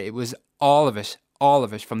series is that it was all of it,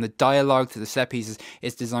 from the dialogue to the set pieces,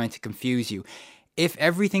 is designed to confuse you. If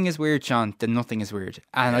everything is weird, Sean, then nothing is weird.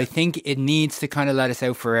 And I think it needs to kind of let us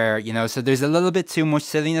out for air, So there's a little bit too much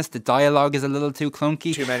silliness. The dialogue is a little too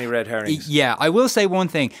clunky. Too many red herrings. Yeah, I will say one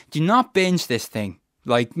thing. Do not binge this thing.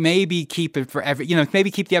 Like, maybe keep it for maybe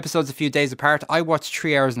keep the episodes a few days apart. I watched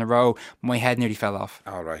 3 hours in a row. My head nearly fell off.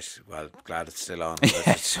 All right. Well, glad it's still on.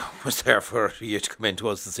 It was there for you to come in to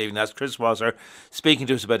us this evening. That's Chris Wasser speaking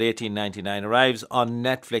to us about 1899. Arrives on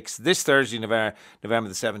Netflix this Thursday, November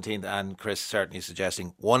the 17th. And Chris certainly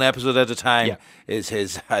suggesting one episode at a time is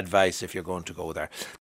his advice if you're going to go there.